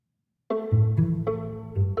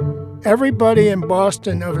Everybody in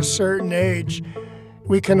Boston of a certain age,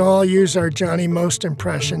 we can all use our Johnny Most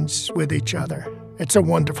impressions with each other. It's a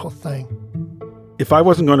wonderful thing. If I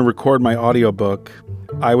wasn't going to record my audiobook,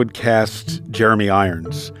 I would cast Jeremy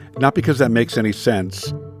Irons. Not because that makes any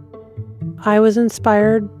sense. I was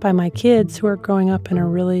inspired by my kids who are growing up in a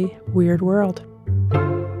really weird world.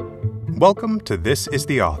 Welcome to This is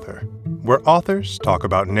the Author, where authors talk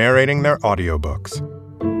about narrating their audiobooks.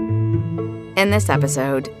 In this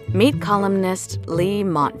episode, meet columnist Leigh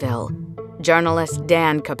Montville, journalist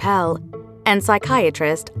Dan Koeppel, and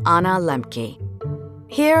psychiatrist Anna Lembke.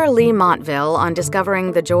 Hear Leigh Montville on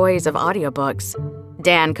discovering the joys of audiobooks,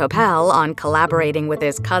 Dan Koeppel on collaborating with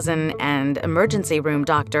his cousin and emergency room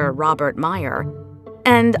doctor Robert Meyer,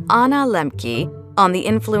 and Anna Lembke on the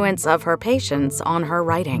influence of her patients on her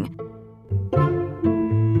writing.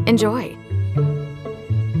 Enjoy.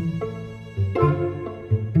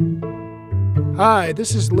 Hi,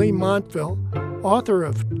 this is Leigh Montville, author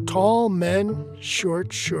of Tall Men,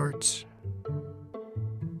 Short Shorts.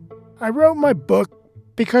 I wrote my book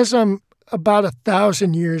because I'm about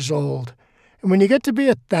 1,000 years old. And when you get to be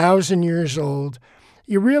 1,000 years old,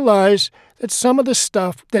 you realize that some of the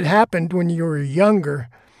stuff that happened when you were younger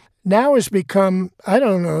now has become,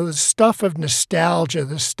 the stuff of nostalgia,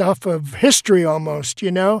 the stuff of history almost,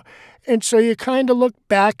 And so you kind of look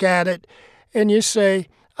back at it and you say,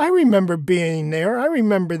 I remember being there. I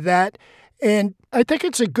remember that. And I think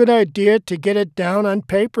it's a good idea to get it down on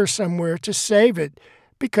paper somewhere to save it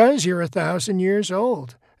because you're 1,000 years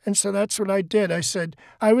old. And so that's what I did. I said,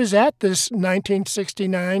 I was at this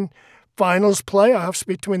 1969 finals playoffs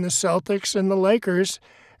between the Celtics and the Lakers,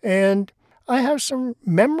 and I have some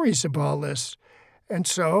memories of all this. And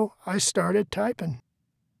so I started typing.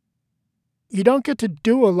 You don't get to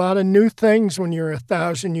do a lot of new things when you're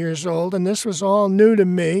 1,000 years old, and this was all new to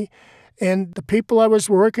me. And the people I was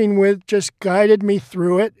working with just guided me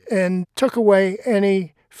through it and took away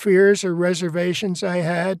any fears or reservations I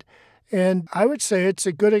had. And I would say it's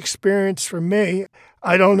a good experience for me.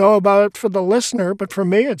 I don't know about it for the listener, but for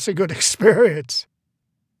me, it's a good experience.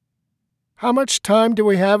 How much time do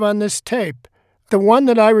we have on this tape? The one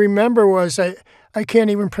that I remember was, I can't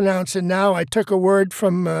even pronounce it now. I took a word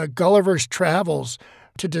from Gulliver's Travels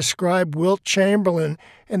to describe Wilt Chamberlain,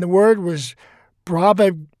 and the word was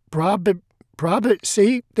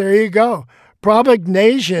see, there you go,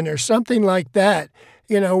 Brobignagian or something like that.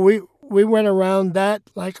 We went around that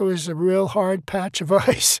like it was a real hard patch of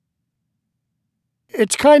ice.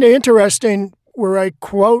 It's kind of interesting where I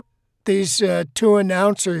quote these two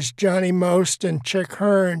announcers, Johnny Most and Chick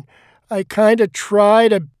Hearn. I kind of try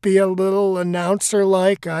to be a little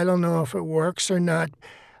announcer-like. I don't know if it works or not.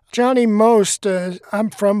 Johnny Most, I'm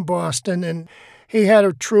from Boston, and he had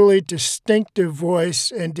a truly distinctive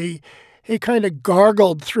voice, and he kind of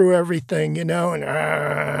gargled through everything,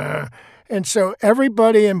 And so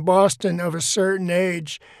everybody in Boston of a certain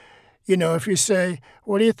age, if you say,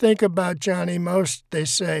 what do you think about Johnny Most? They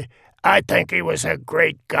say, I think he was a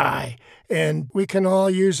great guy. And we can all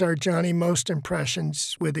use our Johnny Most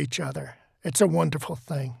impressions with each other. It's a wonderful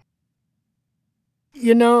thing.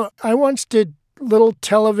 I once did little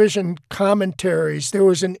television commentaries. There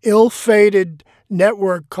was an ill-fated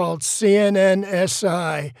network called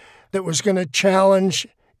CNN-SI that was going to challenge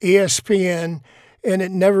ESPN, and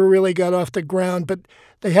it never really got off the ground. But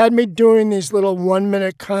they had me doing these little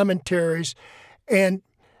 1-minute commentaries, and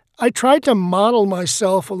I tried to model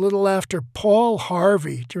myself a little after Paul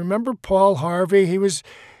Harvey. Do you remember Paul Harvey?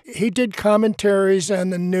 He did commentaries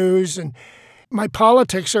on the news, and my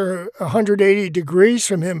politics are 180 degrees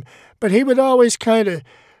from him, but he would always kind of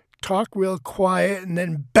talk real quiet and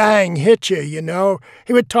then bang, hit you,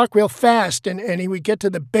 He would talk real fast, and he would get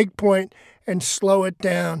to the big point and slow it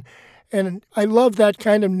down. And I love that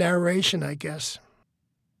kind of narration, I guess.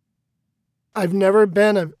 I've never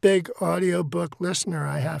been a big audiobook listener,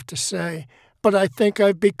 I have to say, but I think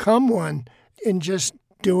I've become one in just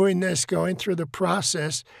doing this, going through the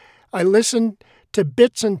process. I listened to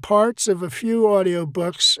bits and parts of a few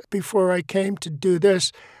audiobooks before I came to do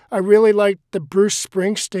this. I really liked the Bruce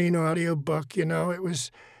Springsteen audiobook, It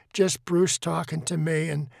was just Bruce talking to me,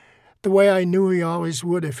 and the way I knew he always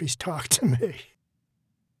would if he's talked to me.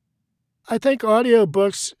 I think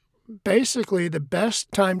audiobooks, basically the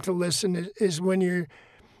best time to listen is when you're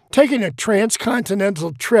taking a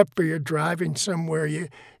transcontinental trip or you're driving somewhere. You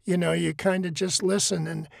kind of just listen.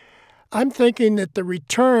 And I'm thinking that the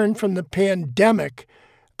return from the pandemic,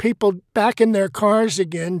 people back in their cars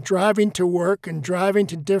again, driving to work and driving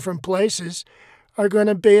to different places, are going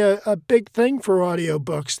to be a big thing for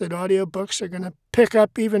audiobooks, that audiobooks are going to pick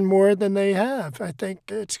up even more than they have. I think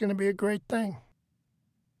it's going to be a great thing.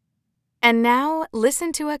 And now,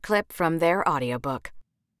 listen to a clip from their audiobook.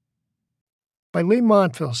 By Leigh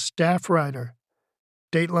Montville, staff writer,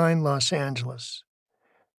 Dateline, Los Angeles.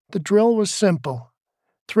 The drill was simple.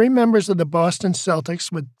 3 members of the Boston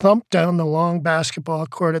Celtics would thump down the long basketball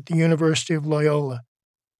court at the University of Loyola.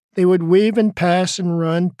 They would weave and pass and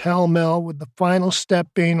run pell-mell, with the final step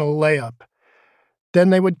being a layup.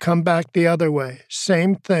 Then they would come back the other way.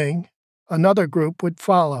 Same thing. Another group would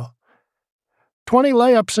follow. 20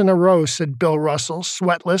 layups in a row, said Bill Russell,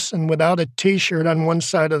 sweatless and without a T-shirt on one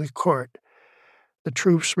side of the court. The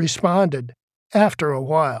troops responded, after a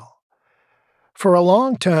while. For a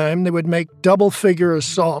long time, they would make double-figure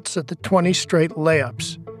assaults at the 20 straight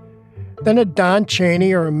layups. Then a Don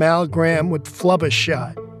Chaney or a Mal Graham would flub a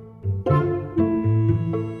shot.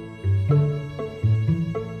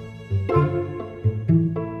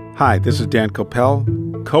 Hi, this is Dan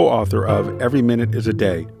Koeppel, co-author of Every Minute is a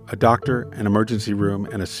Day, a doctor, an emergency room,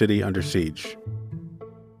 and a city under siege.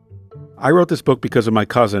 I wrote this book because of my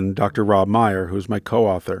cousin, Dr. Rob Meyer, who's my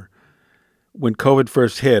co-author. When COVID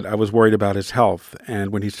first hit, I was worried about his health,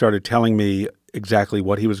 and when he started telling me exactly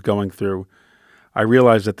what he was going through, I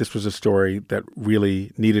realized that this was a story that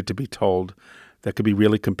really needed to be told, that could be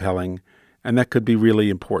really compelling, and that could be really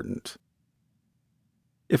important.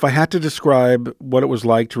 If I had to describe what it was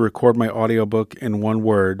like to record my audiobook in one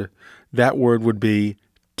word, that word would be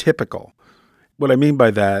typical. What I mean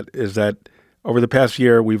by that is that over the past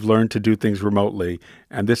year, we've learned to do things remotely,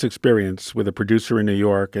 and this experience with a producer in New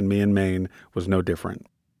York and me in Maine was no different.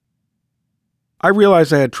 I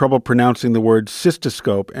realized I had trouble pronouncing the words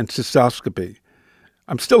cystoscope and cystoscopy.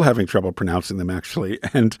 I'm still having trouble pronouncing them, actually,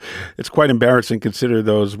 and it's quite embarrassing considering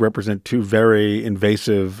those represent 2 very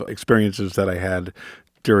invasive experiences that I had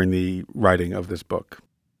during the writing of this book.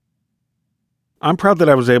 I'm proud that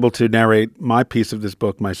I was able to narrate my piece of this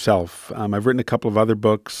book myself. I've written a couple of other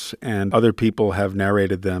books, and other people have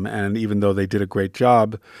narrated them, and even though they did a great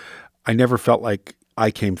job, I never felt like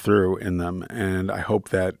I came through in them, and I hope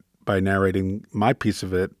that by narrating my piece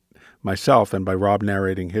of it myself and by Rob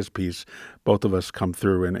narrating his piece, both of us come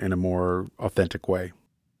through in a more authentic way.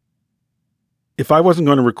 If I wasn't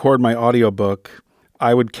going to record my audiobook,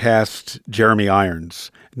 I would cast Jeremy Irons,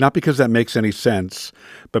 not because that makes any sense,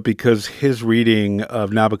 but because his reading of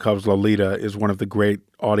Nabokov's Lolita is one of the great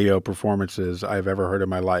audio performances I've ever heard in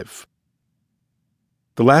my life.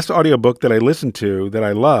 The last audiobook that I listened to that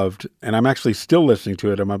I loved, and I'm actually still listening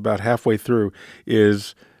to it, I'm about halfway through,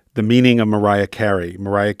 is The Meaning of Mariah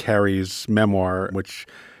Carey's memoir, which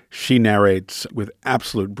she narrates with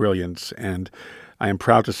absolute brilliance, and I am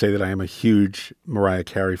proud to say that I am a huge Mariah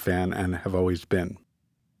Carey fan and have always been.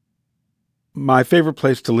 My favorite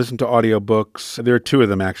place to listen to audiobooks, there are 2 of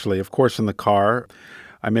them actually. Of course, in the car.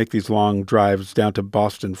 I make these long drives down to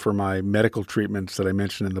Boston for my medical treatments that I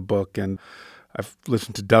mentioned in the book, and I've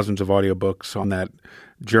listened to dozens of audiobooks on that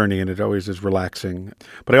journey, and it always is relaxing.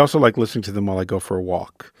 But I also like listening to them while I go for a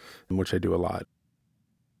walk, which I do a lot.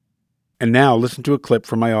 And now, listen to a clip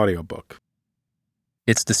from my audiobook.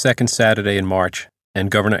 It's the second Saturday in March,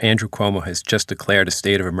 and Governor Andrew Cuomo has just declared a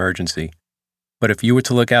state of emergency. But if you were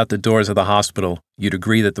to look out the doors of the hospital, you'd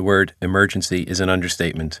agree that the word emergency is an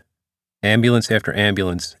understatement. Ambulance after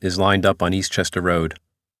ambulance is lined up on Eastchester Road,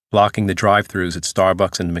 blocking the drive-thrus at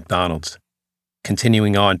Starbucks and McDonald's,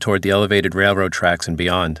 continuing on toward the elevated railroad tracks and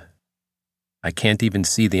beyond. I can't even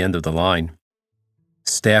see the end of the line.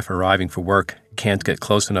 Staff arriving for work can't get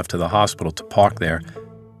close enough to the hospital to park there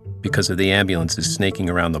because of the ambulances snaking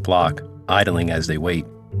around the block, idling as they wait.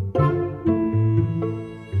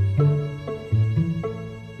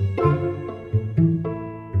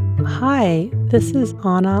 Hi, this is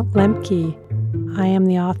Anna Lembke. I am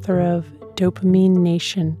the author of Dopamine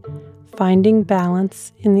Nation, Finding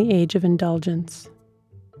Balance in the Age of Indulgence.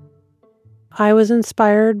 I was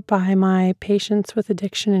inspired by my patients with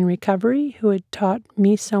addiction and recovery who had taught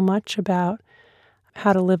me so much about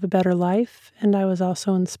how to live a better life, and I was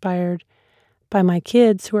also inspired by my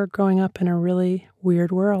kids who are growing up in a really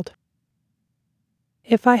weird world.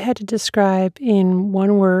 If I had to describe in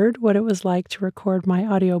one word what it was like to record my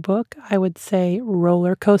audiobook, I would say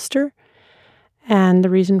roller coaster. And the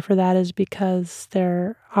reason for that is because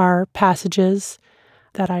there are passages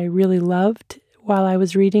that I really loved while I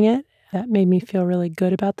was reading it that made me feel really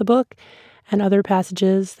good about the book, and other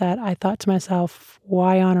passages that I thought to myself,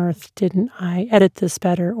 why on earth didn't I edit this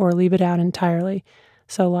better or leave it out entirely?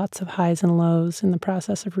 So lots of highs and lows in the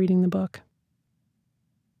process of reading the book.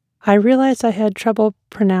 I realized I had trouble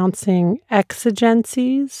pronouncing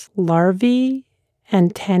exigencies, larvae,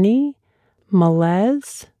 antennae,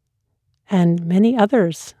 malaise, and many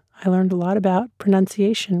others. I learned a lot about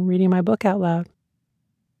pronunciation reading my book out loud.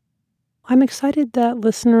 I'm excited that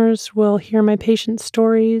listeners will hear my patients'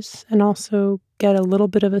 stories and also get a little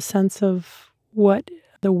bit of a sense of what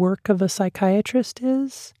the work of a psychiatrist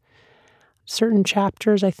is. Certain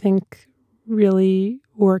chapters, I think, really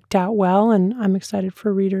worked out well, and I'm excited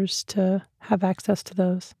for readers to have access to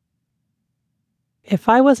those. If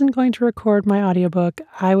I wasn't going to record my audiobook,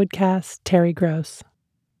 I would cast Terry Gross.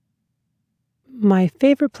 My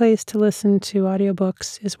favorite place to listen to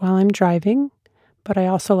audiobooks is while I'm driving, but I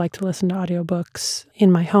also like to listen to audiobooks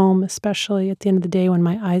in my home, especially at the end of the day when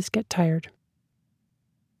my eyes get tired.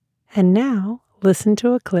 And now, listen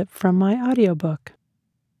to a clip from my audiobook.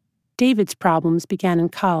 David's problems began in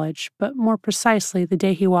college, but more precisely the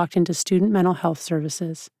day he walked into student mental health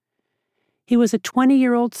services. He was a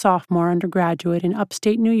 20-year-old sophomore undergraduate in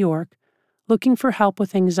upstate New York looking for help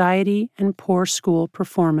with anxiety and poor school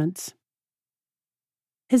performance.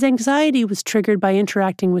 His anxiety was triggered by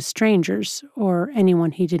interacting with strangers or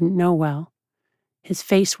anyone he didn't know well. His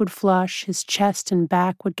face would flush, his chest and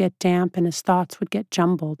back would get damp, and his thoughts would get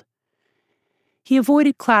jumbled. He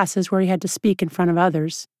avoided classes where he had to speak in front of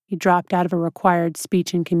others. He dropped out of a required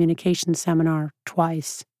speech and communication seminar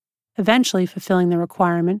twice, eventually fulfilling the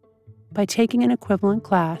requirement by taking an equivalent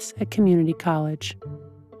class at community college.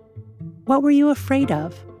 "What were you afraid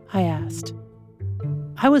of?" I asked.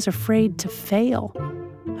 "I was afraid to fail.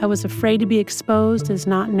 I was afraid to be exposed as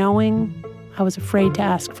not knowing. I was afraid to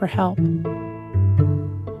ask for help."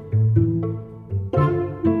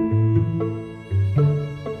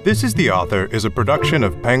 This is the Author is a production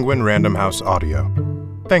of Penguin Random House Audio.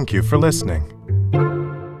 Thank you for listening.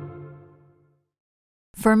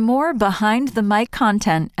 For more behind-the-mic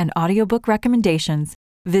content and audiobook recommendations,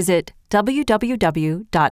 visit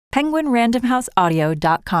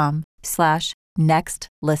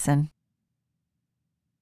www.penguinrandomhouseaudio.com/nextlisten.